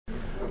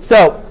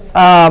So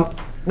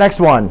next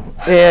one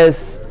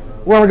is,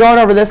 when we're going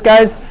over this,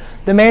 guys,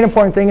 the main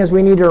important thing is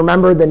we need to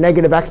remember the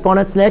negative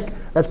exponents, Nick.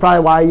 That's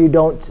probably why you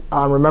don't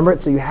remember it.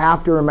 So you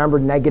have to remember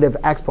negative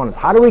exponents.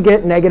 How do we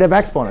get negative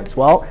exponents?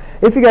 Well,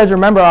 if you guys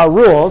remember our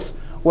rules,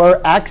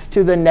 were x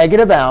to the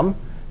negative m.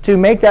 To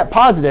make that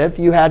positive,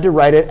 you had to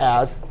write it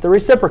as the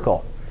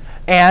reciprocal.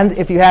 And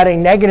if you had a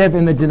negative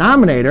in the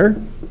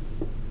denominator,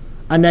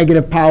 a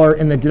negative power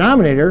in the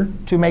denominator,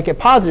 to make it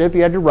positive,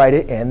 you had to write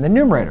it in the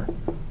numerator.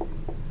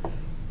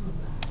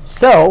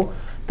 So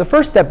the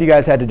first step you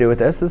guys had to do with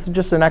this is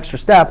just an extra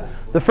step.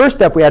 The first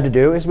step we had to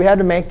do is we had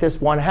to make this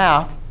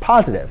 1/2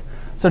 positive.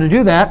 So to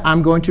do that,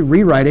 I'm going to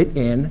rewrite it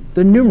in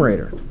the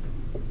numerator.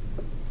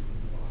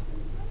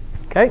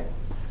 OK?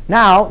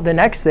 Now, the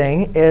next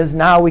thing is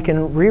now we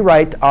can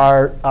rewrite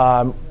our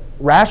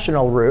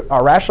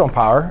rational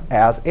power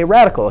as a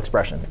radical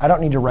expression. I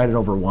don't need to write it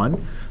over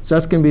 1. So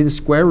that's going to be the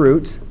square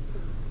root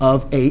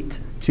of 8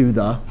 to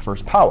the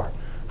first power.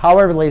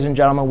 However, ladies and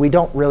gentlemen, we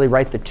don't really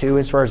write the 2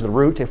 as far as the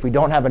root. If we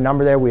don't have a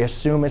number there, we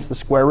assume it's the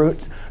square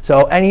root.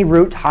 So any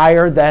root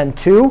higher than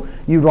 2,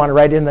 you'd want to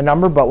write in the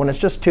number. But when it's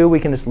just 2, we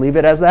can just leave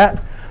it as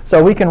that.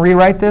 So we can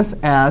rewrite this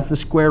as the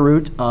square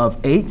root of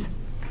 8.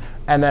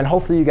 And then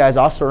hopefully you guys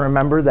also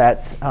remember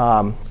that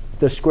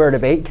the square root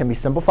of 8 can be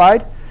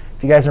simplified.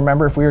 If you guys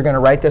remember, if we were going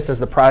to write this as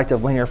the product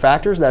of linear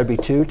factors, that would be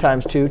 2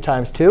 times 2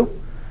 times 2,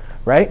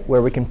 right?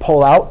 Where we can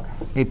pull out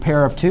a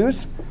pair of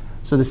 2's.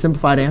 So the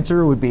simplified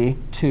answer would be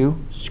 2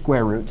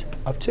 square root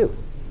of 2.